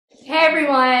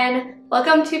everyone!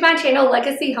 Welcome to my channel,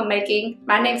 Legacy Homemaking.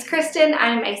 My name's Kristen.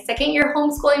 I'm a second-year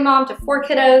homeschooling mom to 4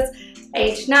 kiddos,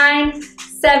 age 9,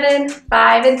 7,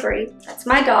 5, and 3. That's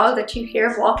my dog that you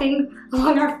hear walking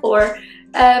along our floor.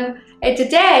 And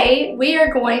today we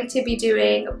are going to be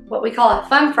doing what we call a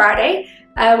Fun Friday.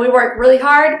 We work really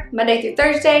hard Monday through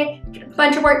Thursday, get a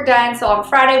bunch of work done. So on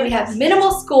Friday we have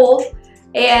minimal school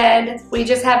and we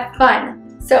just have fun.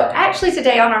 So actually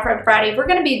today on our Fun Friday, we're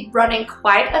gonna be running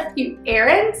quite a few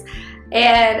errands.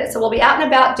 And so we'll be out and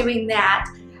about doing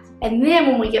that. And then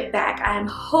when we get back, I'm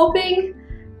hoping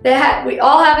that we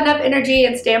all have enough energy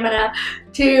and stamina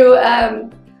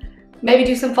to maybe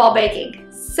do some fall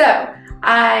baking. So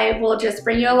I will just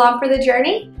bring you along for the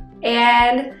journey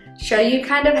and show you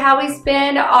kind of how we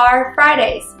spend our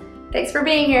Fridays. Thanks for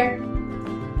being here.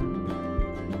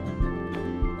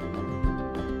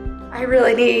 I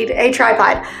really need a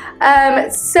tripod.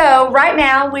 So right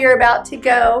now we are about to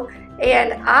go,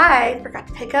 and I forgot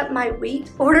to pick up my wheat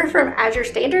order from Azure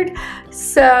Standard.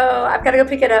 So I've got to go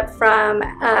pick it up from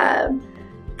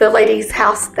the lady's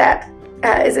house that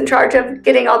is in charge of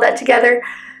getting all that together.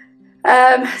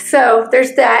 So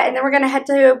there's that, and then we're gonna head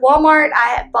to Walmart. I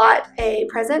had bought a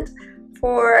present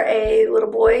for a little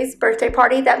boy's birthday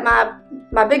party that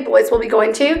my big boys will be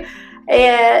going to.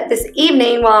 And this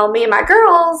evening, while me and my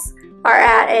girls are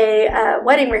at a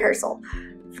wedding rehearsal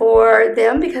for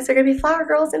them, because they're gonna be flower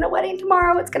girls in a wedding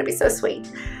tomorrow. It's gonna be so sweet.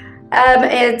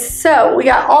 And so we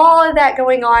got all of that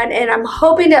going on, and I'm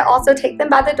hoping to also take them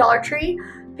by the Dollar Tree,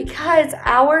 because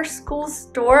our school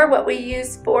store, what we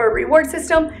use for a reward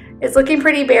system, is looking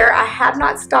pretty bare. I have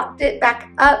not stocked it back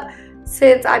up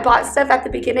since I bought stuff at the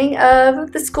beginning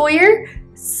of the school year.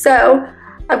 So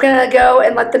I'm gonna go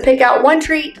and let them pick out one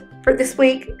treat for this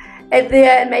week, and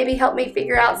then maybe help me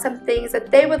figure out some things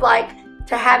that they would like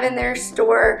to have in their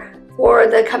store for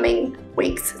the coming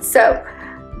weeks. So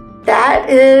that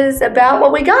is about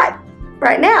what we got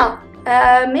right now.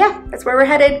 Yeah, that's where we're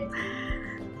headed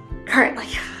currently.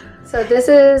 So this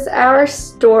is our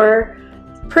store.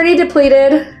 Pretty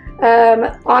depleted.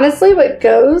 Honestly, what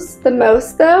goes the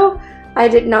most though, I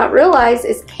did not realize,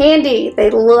 is candy. They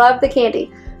love the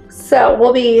candy. So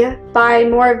we'll be buying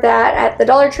more of that at the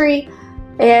Dollar Tree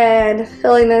and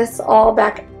filling this all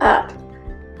back up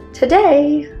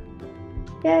today.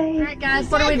 Yay. All right guys,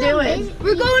 what are we doing?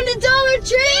 We're going to Dollar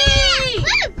Tree!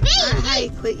 Hey,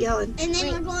 quit yelling. And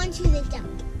then we're going to the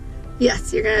dump.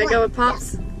 Yes, you're gonna go with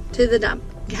Pops to the dump.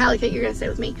 Hallie, you're gonna stay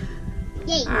with me.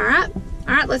 Yay. All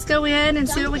right, let's go in and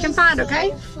see what we can find,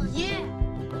 okay? Yeah.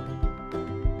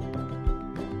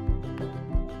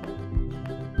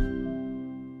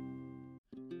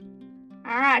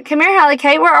 All right, come here, Hallie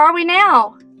Kate. Where are we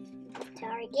now?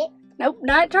 Target. Nope,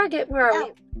 not Target. Where are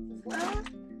we?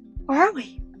 Where are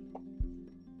we?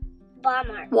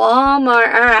 Walmart.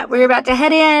 Walmart. All right, we're about to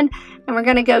head in, and we're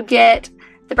gonna go get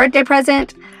the birthday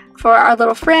present for our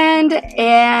little friend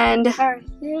and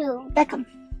Beckham.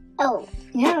 Oh.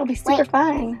 Yeah, it'll be super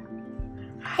fun.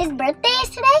 His birthday is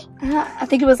today? I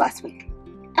think it was last week.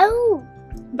 Oh.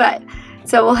 But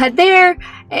so we'll head there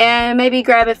and maybe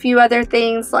grab a few other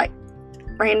things like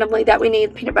randomly that we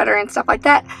need, peanut butter and stuff like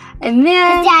that. And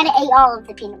then Daddy ate all of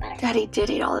the peanut butter. Daddy did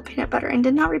eat all the peanut butter and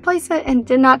did not replace it and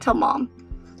did not tell Mom.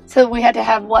 So we had to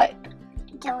have what?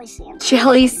 Jelly sandwiches.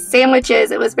 Jelly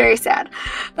sandwiches. It was very sad.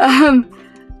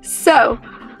 So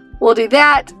we'll do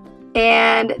that,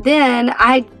 and then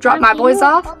I dropped my boys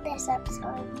off.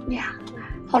 Yeah.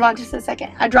 Hold on just a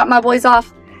second. I dropped my boys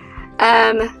off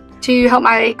to help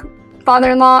my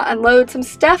father-in-law unload some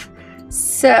stuff.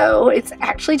 So it's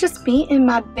actually just me and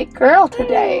my big girl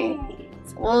today.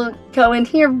 So we'll go in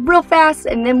here real fast,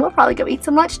 and then we'll probably go eat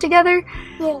some lunch together,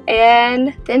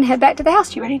 and then head back to the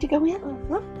house. You ready to go in?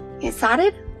 You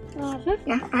excited?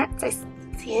 Yeah. All right. So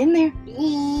see you in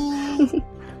there.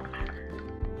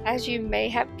 As you may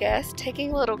have guessed,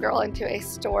 taking a little girl into a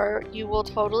store, you will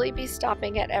totally be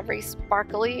stopping at every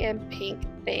sparkly and pink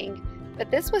thing. But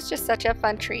this was just such a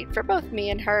fun treat for both me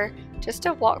and her, just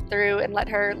to walk through and let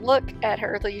her look at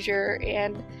her leisure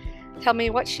and tell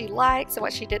me what she likes and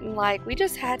what she didn't like. We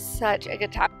just had such a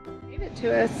good time. Give it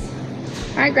to us.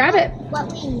 All right, grab it.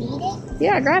 What we needed?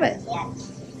 Yeah, grab it. Yeah.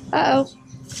 Uh-oh.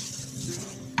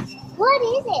 What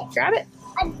is it? Grab it.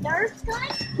 A Nerf gun?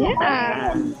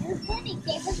 Yeah. A Nerf gun? It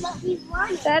gave us what we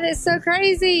wanted. That is so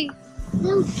crazy.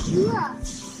 No, cool.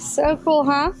 So cool,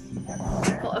 huh?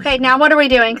 Cool. Okay, now what are we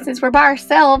doing? Since we're by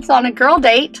ourselves on a girl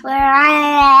date. We're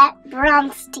at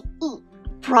Brahms to eat.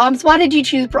 Brahms? Why did you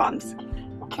choose Brahms?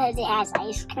 Because it has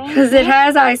ice cream. Because it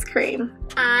has ice cream.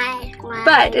 I like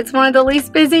But it's one of the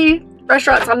least busy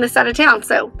restaurants on this side of town,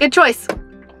 so good choice.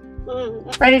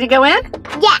 Ready to go in?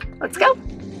 Yeah. Let's go.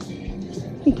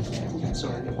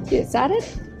 You excited?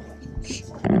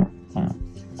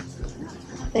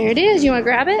 There it is. You want to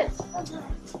grab it?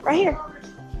 Right here.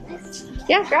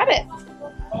 Yeah, grab it.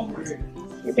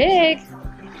 You're big.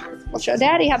 We'll show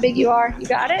Daddy how big you are. You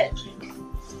got it?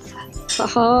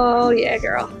 Oh, yeah,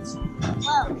 girl.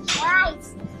 Whoa,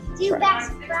 fries. Two bags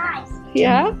of fries.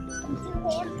 Yeah?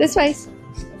 Two This way. Say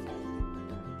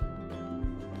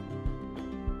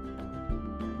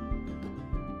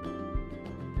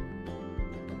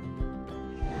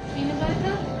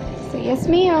yes,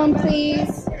 ma'am,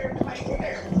 please.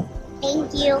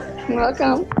 Thank you. You're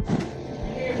welcome.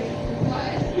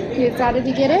 You excited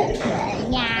to get it?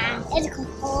 Yeah, it's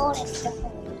cold. It's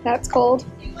cold. That's cold.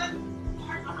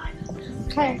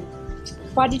 Okay.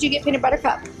 Why did you get peanut butter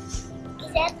cup?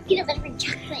 Because it has peanut butter and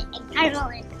chocolate and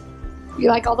caramel. You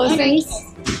like all those things?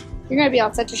 You're going to be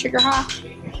on such a sugar high.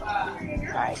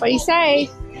 Alright, what do you say?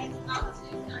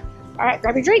 Alright,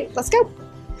 grab your drink. Let's go.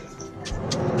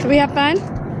 Can we have fun?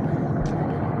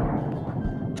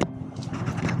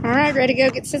 Alright, ready to go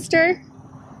get sister?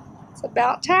 It's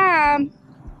about time.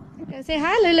 Go say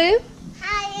hi, Lulu.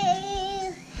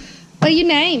 Hi. What's your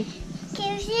name?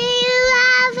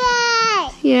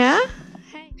 Yeah?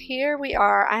 Here we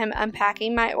are. I'm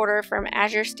unpacking my order from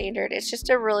Azure Standard. It's just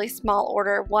a really small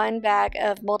order. One bag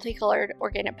of multicolored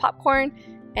organic popcorn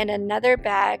and another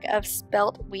bag of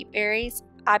spelt wheat berries.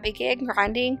 I began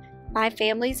grinding my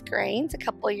family's grains a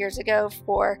couple of years ago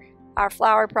for our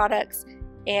flour products,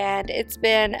 and it's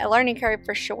been a learning curve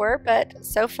for sure, but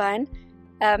so fun.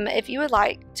 If you would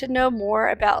like to know more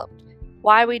about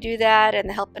why we do that and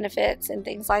the health benefits and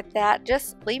things like that,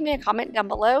 just leave me a comment down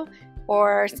below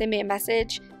or send me a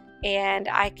message, and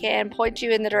I can point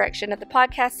you in the direction of the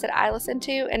podcast that I listen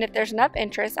to. And if there's enough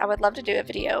interest, I would love to do a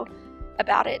video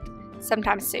about it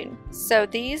sometime soon. So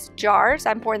these jars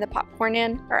I'm pouring the popcorn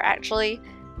in are actually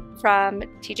from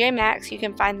TJ Maxx. You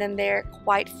can find them there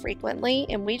quite frequently,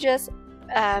 and we just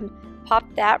pop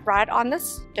that right on the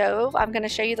stove. I'm going to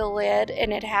show you the lid,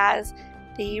 and it has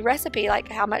the recipe, like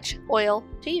how much oil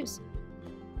to use.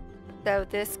 So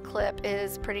this clip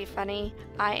is pretty funny.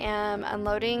 I am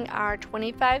unloading our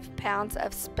 25 pounds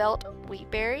of spelt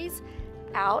wheat berries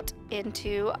out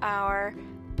into our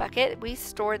bucket. We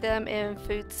store them in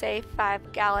food safe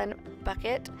 5-gallon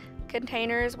bucket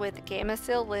containers with Gamma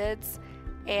Seal lids,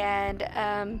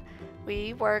 and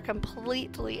we were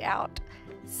completely out.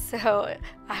 So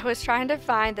I was trying to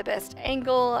find the best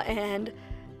angle and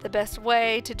the best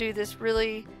way to do this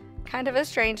really kind of a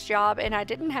strange job, and I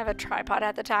didn't have a tripod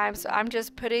at the time, so I'm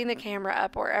just putting the camera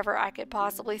up wherever I could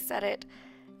possibly set it,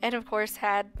 and of course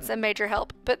had some major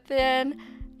help. But then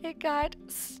it got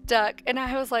stuck, and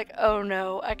I was like, oh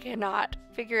no, I cannot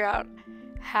figure out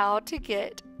how to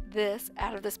get this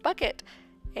out of this bucket.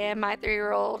 And my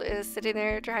 3-year-old is sitting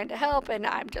there trying to help, and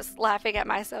I'm just laughing at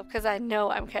myself because I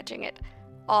know I'm catching it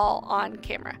all on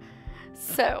camera.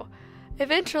 So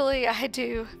eventually I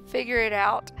do figure it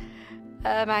out.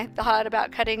 I thought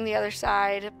about cutting the other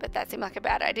side, but that seemed like a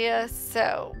bad idea.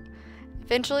 So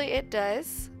eventually it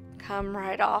does come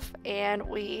right off, and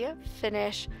we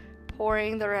finish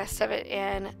pouring the rest of it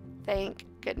in. Thank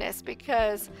goodness,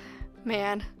 because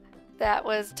man, that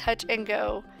was touch and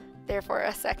go there for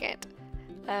a second.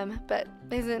 But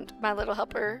isn't my little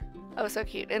helper oh so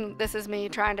cute? And this is me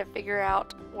trying to figure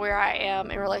out where I am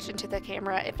in relation to the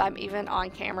camera, if I'm even on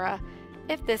camera,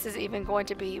 if this is even going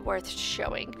to be worth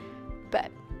showing. But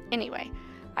anyway,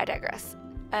 I digress.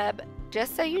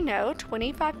 Just so you know,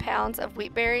 25 pounds of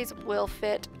wheat berries will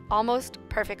fit almost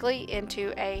perfectly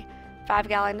into a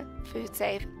 5-gallon food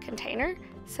safe container.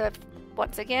 So if,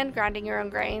 once again, grinding your own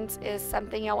grains is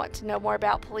something y'all want to know more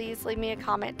about, please leave me a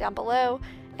comment down below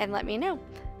and let me know,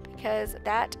 because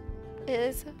that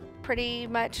is pretty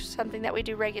much something that we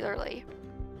do regularly.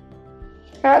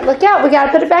 All right, look out. We got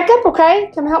to put it back up,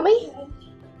 okay? Come help me.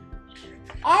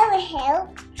 I will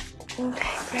help.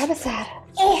 Okay, grab a side.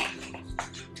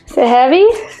 Is it heavy?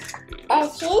 I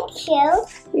think so.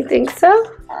 You think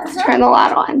so? Let's turn the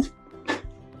light on.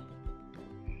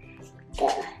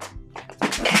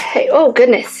 Okay, oh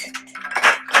goodness.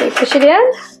 Can you push it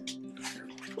in?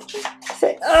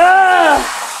 Say,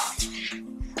 ugh.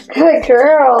 Good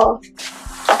girl.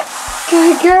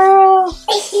 Good girl.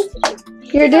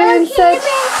 You're doing such...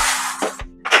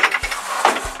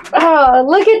 Oh,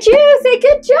 look at you. Say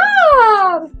good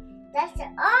job. That's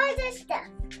all the stuff.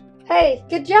 Hey,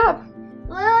 good job.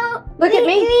 Well, Look at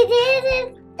me. We did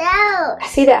it though. I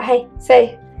see that. Hey,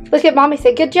 say, look at mommy.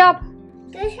 Say good job.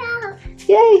 Good job.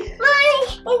 Yay. Mommy,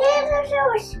 you did it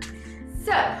yours.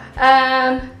 So,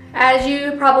 as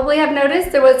you probably have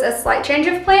noticed, there was a slight change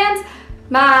of plans.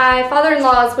 My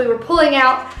father-in-law's, we were pulling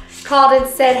out, called and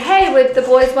said, hey, would the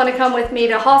boys want to come with me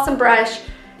to haul some brush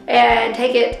and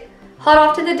take it hot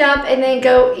off to the dump and then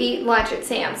go eat lunch at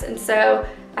Sam's? And so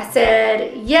I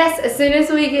said yes as soon as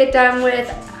we get done with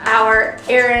our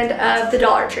errand of the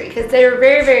Dollar Tree, because they were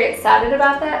very, very excited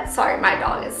about that. Sorry, my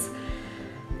dog is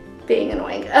being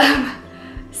annoying.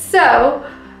 So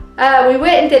we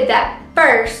went and did that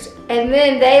first, and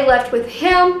then they left with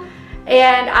him,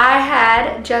 and I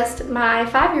had just my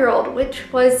 5-year-old, which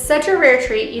was such a rare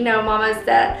treat. You know, mamas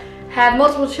that have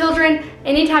multiple children,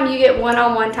 anytime you get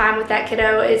one-on-one time with that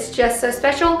kiddo, it's just so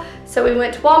special. So we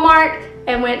went to Walmart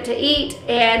and went to eat,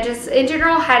 and just in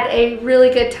general had a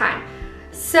really good time.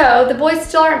 So the boys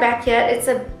still aren't back yet.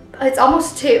 It's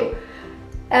almost 2,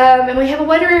 and we have a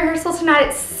wedding rehearsal tonight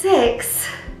at 6.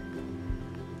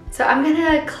 So I'm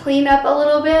gonna clean up a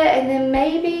little bit, and then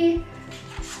maybe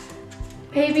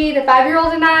the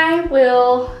 5-year-old and I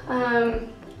will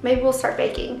maybe we'll start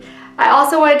baking. I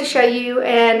also wanted to show you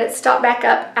and stock back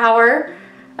up our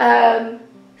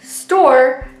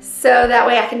store, so that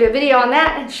way I can do a video on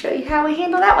that and show you how we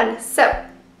handle that one. So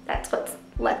that's what's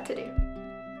left to do.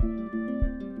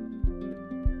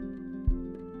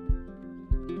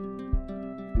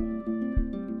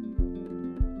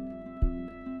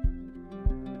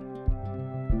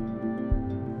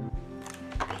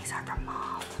 These are from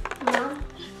Mom.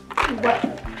 What?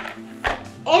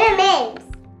 In a maze.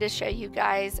 To show you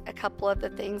guys a couple of the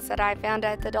things that I found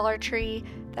at the Dollar Tree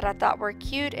that I thought were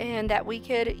cute and that we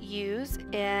could use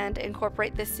and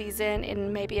incorporate this season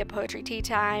in maybe a poetry tea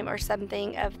time or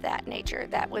something of that nature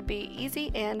that would be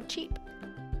easy and cheap.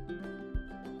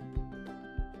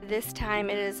 This time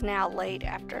it is now late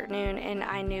afternoon, and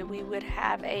I knew we would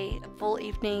have a full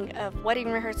evening of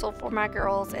wedding rehearsal for my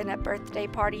girls and a birthday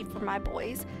party for my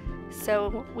boys.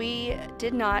 So we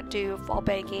did not do fall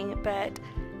baking, but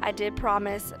I did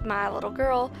promise my little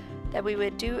girl that we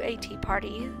would do a tea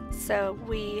party. So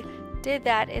we did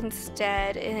that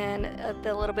instead in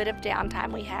the little bit of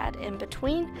downtime we had in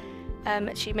between.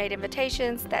 She made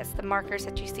invitations. That's the markers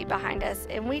that you see behind us,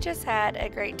 and we just had a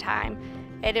great time.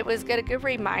 And it was a good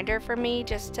reminder for me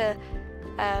just to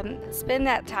spend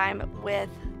that time with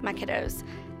my kiddos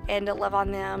and to love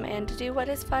on them and to do what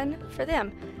is fun for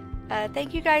them.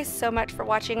 Thank you guys so much for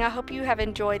watching. I hope you have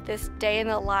enjoyed this day in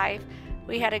the life.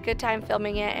 We had a good time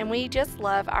filming it, and we just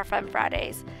love our Fun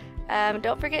Fridays.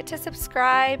 Don't forget to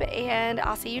subscribe, and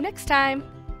I'll see you next time.